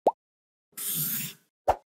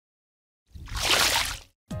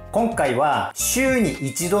今回は週に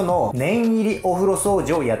一度の念入りお風呂掃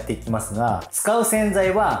除をやっていきますが、使う洗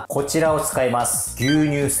剤はこちらを使います。牛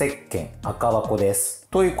乳石鹸赤箱です。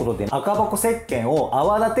ということで、赤箱石鹸を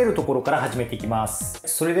泡立てるところから始めていきます。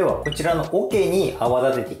それではこちらの桶に泡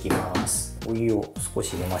立てていきます。お湯を少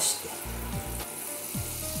し入れまして、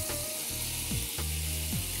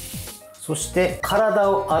そして体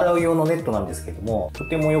を洗う用のネットなんですけども、と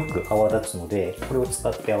てもよく泡立つので、これを使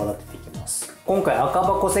って泡立てていきます。今回赤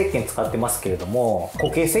箱石鹸使ってますけれども、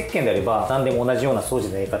固形石鹸であれば何でも同じような掃除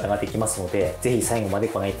のやり方ができますので、ぜひ最後まで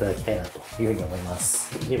ご覧いただきたいなというふうに思いま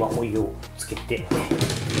す。ではお湯をつけて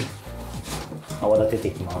泡立てて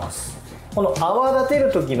いきます。この泡立てる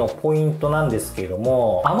時のポイントなんですけれど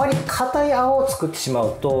も、あまり硬い泡を作ってしま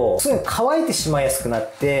うとすぐ乾いてしまいやすくな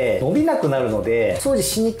って伸びなくなるので掃除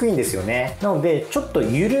しにくいんですよね。なのでちょっと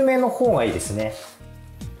緩めの方がいいですね。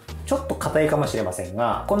ちょっと硬いかもしれません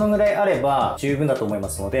が、このぐらいあれば十分だと思いま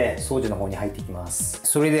すので、掃除の方に入っていきます。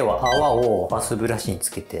それでは泡をバスブラシにつ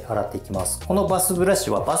けて洗っていきます。このバスブラシ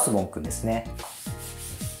はバスボンくんですね。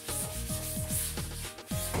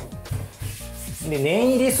で、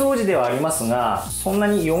念入り掃除ではありますが、そんな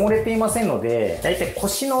に汚れていませんので、だいたい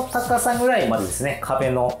腰の高さぐらいまでですね、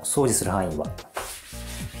壁の掃除する範囲は。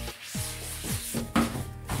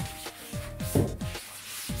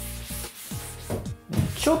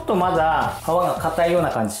ちょっとまだ泡が硬いよう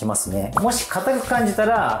な感じしますね。もし硬く感じた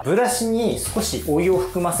ら、ブラシに少しお湯を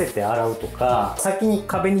含ませて洗うとか、先に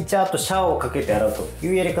壁にちゃんとシャワーをかけて洗うと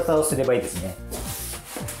いうやり方をすればいいですね。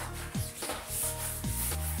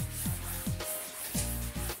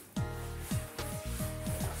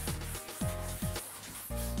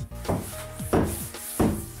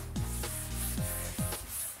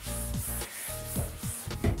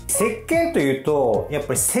石鹸というと、やっ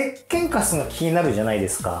ぱり石鹸カスが気になるじゃないで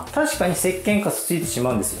すか。確かに石鹸カスついてし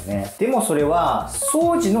まうんですよね。でもそれは、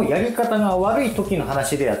掃除のやり方が悪い時の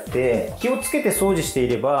話であって、気をつけて掃除してい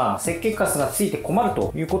れば、石鹸カスがついて困る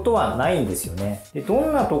ということはないんですよね。で、ど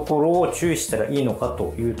んなところを注意したらいいのか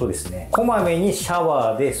というとですね、こまめにシャ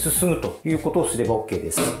ワーですすぐということをすれば OK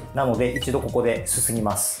です。なので、一度ここですすぎ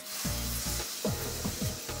ます。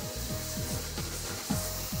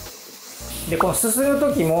で、このすすぐ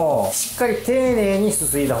時もしっかり丁寧にす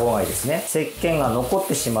すいだ方がいいですね。石鹸が残っ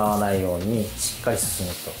てしまわないようにしっかりす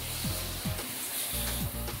す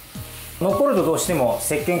ぐと。残るとどうしても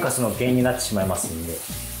石鹸カスの原因になってしまいますんで。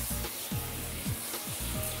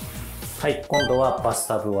はい、今度はバス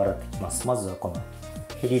タブを洗っていきます。まずはこの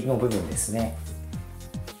ヘリの部分ですね。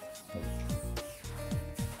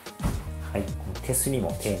はい、この手すり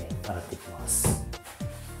も丁寧に洗っていきます。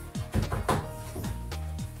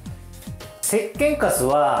石鹸カス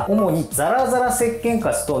は主にザラザラ石鹸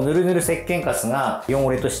カスとヌルヌル石鹸カスが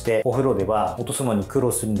汚れとしてお風呂では落とすのに苦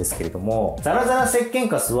労するんですけれども、ザラザラ石鹸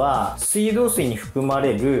カスは水道水に含ま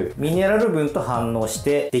れるミネラル分と反応し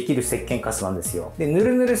てできる石鹸カスなんですよ。で、ヌ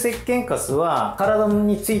ルヌル石鹸カスは体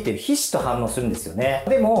についている皮脂と反応するんですよね。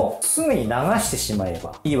でもすぐに流してしまえ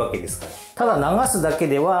ばいいわけですから。ただ流すだけ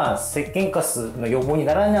では石鹸カスの予防に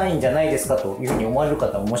ならないんじゃないですかというふうに思われる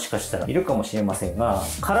方ももしかしたらいるかもしれませんが、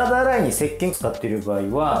体洗いに石鹸使っている場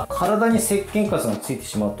合は体に石鹸カスがついて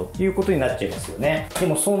しまうということになっちゃいますよね。で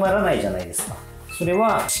もそうならないじゃないですか。それ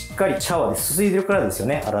はしっかりシャワーですすいでるからですよ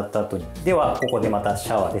ね、洗った後に。ではここでまたシ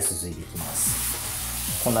ャワーですすいでいきます。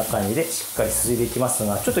こんな感じでしっかりすすいでいきます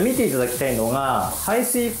が、ちょっと見ていただきたいのが排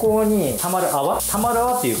水口にたまる泡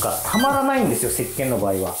っていうかたまらないんですよ、石鹸の場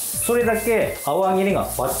合は。それだけ泡切れが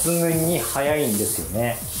抜群に早いんですよ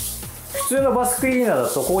ね。普通のバスクリーナーだ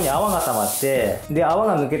とここに泡が溜まって、で泡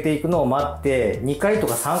が抜けていくのを待って2回と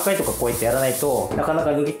か3回とかこうやってやらないとなかな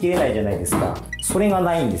か抜けきれないじゃないですか。それが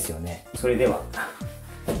ないんですよね。それでは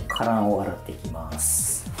カランを洗っていきま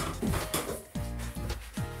す。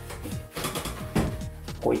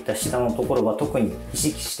こういった下のところは特に意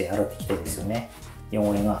識して洗っていきたいですよね。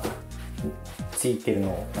汚れがついてるの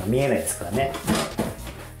が見えないですからね。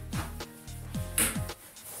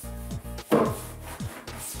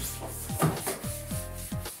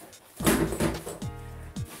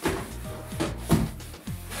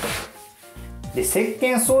で、石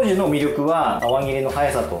鹸掃除の魅力は泡切れの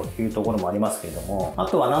速さというところもありますけれども、あ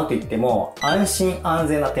とは何といっても安心安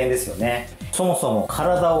全な点ですよね。そもそも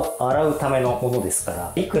体を洗うためのものですか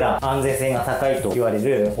ら、いくら安全性が高いと言われ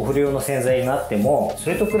るお風呂用の洗剤があっても、そ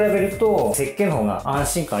れと比べると石鹸の方が安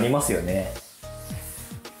心感ありますよね。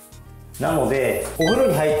なのでお風呂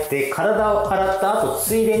に入って体を洗った後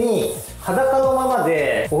ついでに裸のまま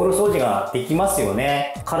でお風呂掃除ができますよ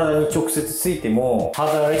ね。体に直接ついても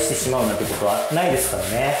肌荒れしてしまうなんてことはないですから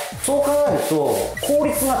ね。そう考えると効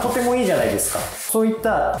率がとてもいいじゃないですか。そういっ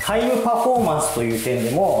たタイムパフォーマンスという点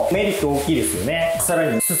でもメリット大きいですよね。さ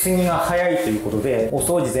らにすすぎが早いということでお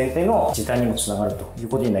掃除全体の時短にもつながるという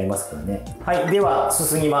ことになりますからね。はい、ではす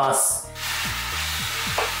すぎます。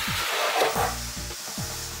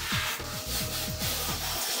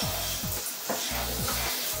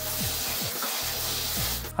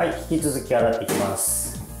はい、引き続き洗っていきま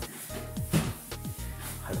す。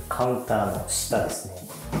はい、カウンターの下ですね。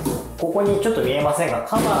ここにちょっと見えませんが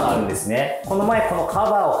カバーがあるんですね。この前このカ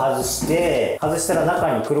バーを外したら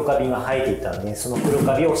中に黒カビが生えていたので、その黒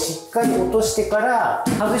カビをしっかり落としてから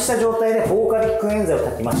外した状態で防カビクエン剤を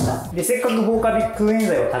炊きました。で、せっかく防カビクエン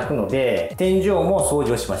剤を炊くので天井も掃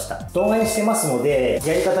除をしました。動画にしてますので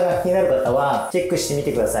やり方が気になる方はチェックしてみ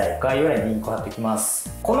てください。概要欄にリンクを貼っておきます。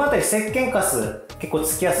この辺り石鹸カス結構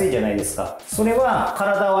つきやすいじゃないですか。それは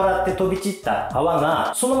体を洗って飛び散った泡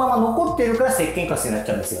がそのまま残っているから石鹸カスになっち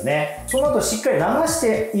ゃうんですよね。その後しっかり流し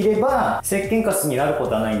ていれば石鹸カスになるこ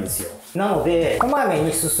とはないんですよ。なのでこまめ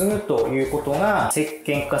にすすぐということが石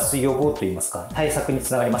鹸カス予防といいますか対策に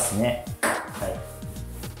つながりますね。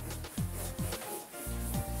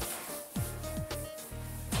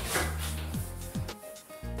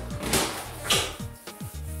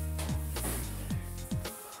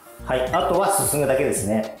はい、はい、あとはすすぐだけです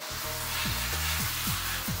ね。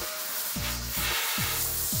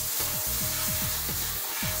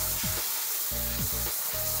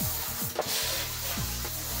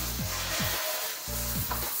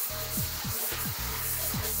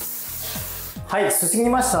はい、すすぎ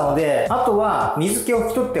ましたので、あとは水気を拭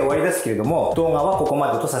き取って終わりですけれども、動画はここ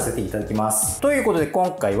までとさせていただきます。ということで今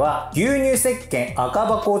回は牛乳石鹸赤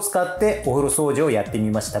箱を使ってお風呂掃除をやってみ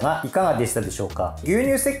ましたが、いかがでしたでしょうか。牛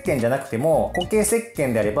乳石鹸じゃなくても固形石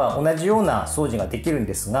鹸であれば同じような掃除ができるん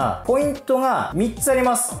ですが、ポイントが3つあり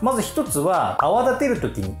ます。まず1つは泡立てる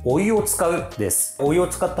時にお湯を使うです。お湯を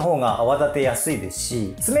使った方が泡立てやすいです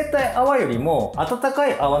し、冷たい泡よりも温か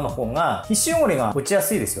い泡の方が皮脂汚れが落ちや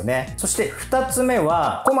すいですよね。そして2つ目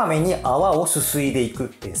はこまめに泡をすすいでい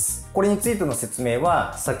くです。これについての説明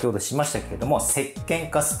は先ほどしましたけれども、石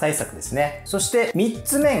鹸カス対策ですね。そして3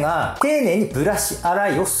つ目が丁寧にブラシ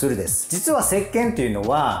洗いをするです。実は石鹸というの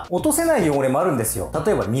は落とせない汚れもあるんですよ。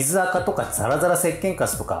例えば水垢とかザラザラ石鹸カ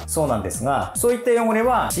スとかそうなんですが、そういった汚れ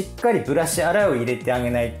はしっかりブラシ洗いを入れてあ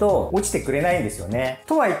げないと落ちてくれないんですよね。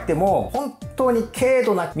とは言っても本当に軽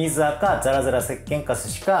度な水垢ザラザラ石鹸カス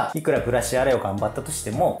しかいくらブラシ洗いを頑張ったとし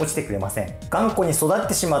ても落ちてくれません。頑固に育っ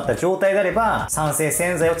てしまった状態であれば酸性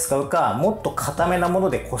洗剤を使うか、もっと固めなもの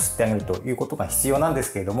でこすってあげるということが必要なんで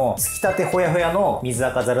すけれども、つきたてほやほやの水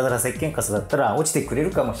垢ザラザラ石鹸カスだったら落ちてくれ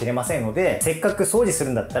るかもしれませんので、せっかく掃除す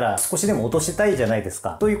るんだったら少しでも落としたいじゃないです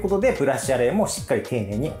か。ということでブラシ洗いもしっかり丁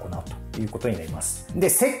寧に行うということになります。で、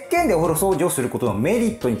石鹸でお風呂掃除をすることのメリ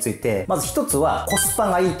ットについて、まず一つはコスパ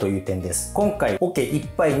がいいという点です。今回桶いっ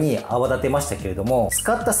ぱいに泡立てましたけれども、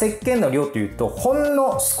使った石鹸の量というとほん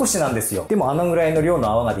の少しなんですよ。でもあのぐらいの量の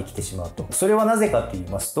泡ができてしまうと。それはなぜかと言い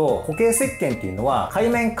ますと、固形石鹸っていうのは界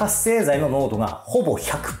面活性剤の濃度がほぼ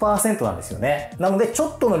 100% なんですよね。なのでちょ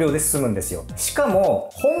っとの量で済むんですよ。しかも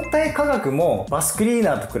本体価格もバスクリー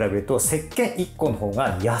ナーと比べると石鹸1個の方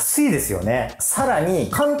が安いですよね。さらに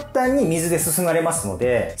簡単に水ですすがれますの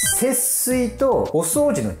で、節水とお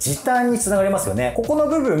掃除の時短につながりますよね。ここの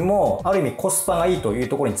部分もある意味コスパがいいという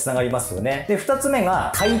ところにつながりますよね。で、2つ目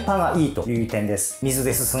がタイパがいいという点です。水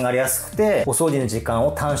ですすがれやすくてお掃除の時間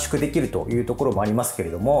を短縮できるというところもありますけれ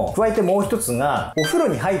ども、加えてもう一つがお風呂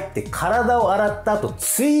に入って体を洗った後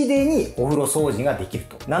ついでにお風呂掃除ができる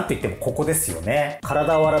と。なんといってもここですよね。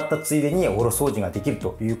体を洗ったついでにお風呂掃除ができる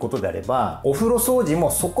ということであれば、お風呂掃除も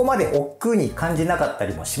そこまで億劫に感じなかった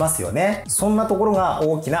りもしますよね。そんなところが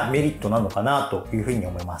大きなメリットなのかなというふうに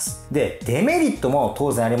思います。で、デメリットも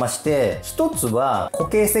当然ありまして、一つは固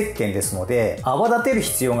形石鹸ですので泡立てる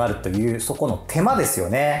必要があるというそこの手間ですよ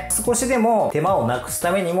ね。少しでも手間をなくす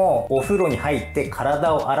ためにもお風呂に入って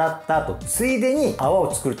体を洗った後ついでに泡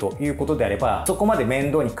を作るということであれば、そこまで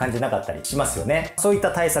面倒に感じなかったりしますよね。そういっ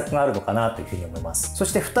た対策があるのかなというふうに思います。そ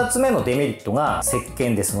して2つ目のデメリットが石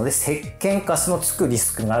鹸ですので、石鹸カスのつくリ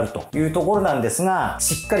スクがあるというところなんですが、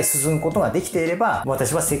しっかり進むことができていれば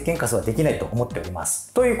私は石鹸カスはできないと思っておりま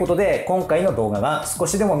す。ということで今回の動画が少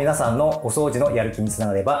しでも皆さんのお掃除のやる気につな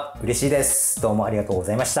がれば嬉しいです。どうもありがとうご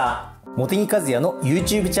ざいました。茂木和哉の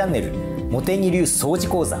YouTube チャンネル茂木流掃除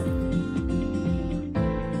講座。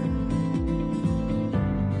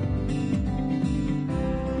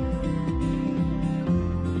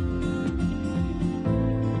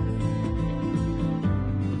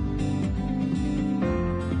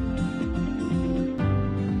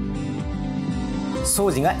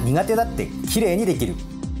掃除が苦手だって綺麗にできる。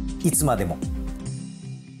いつまでも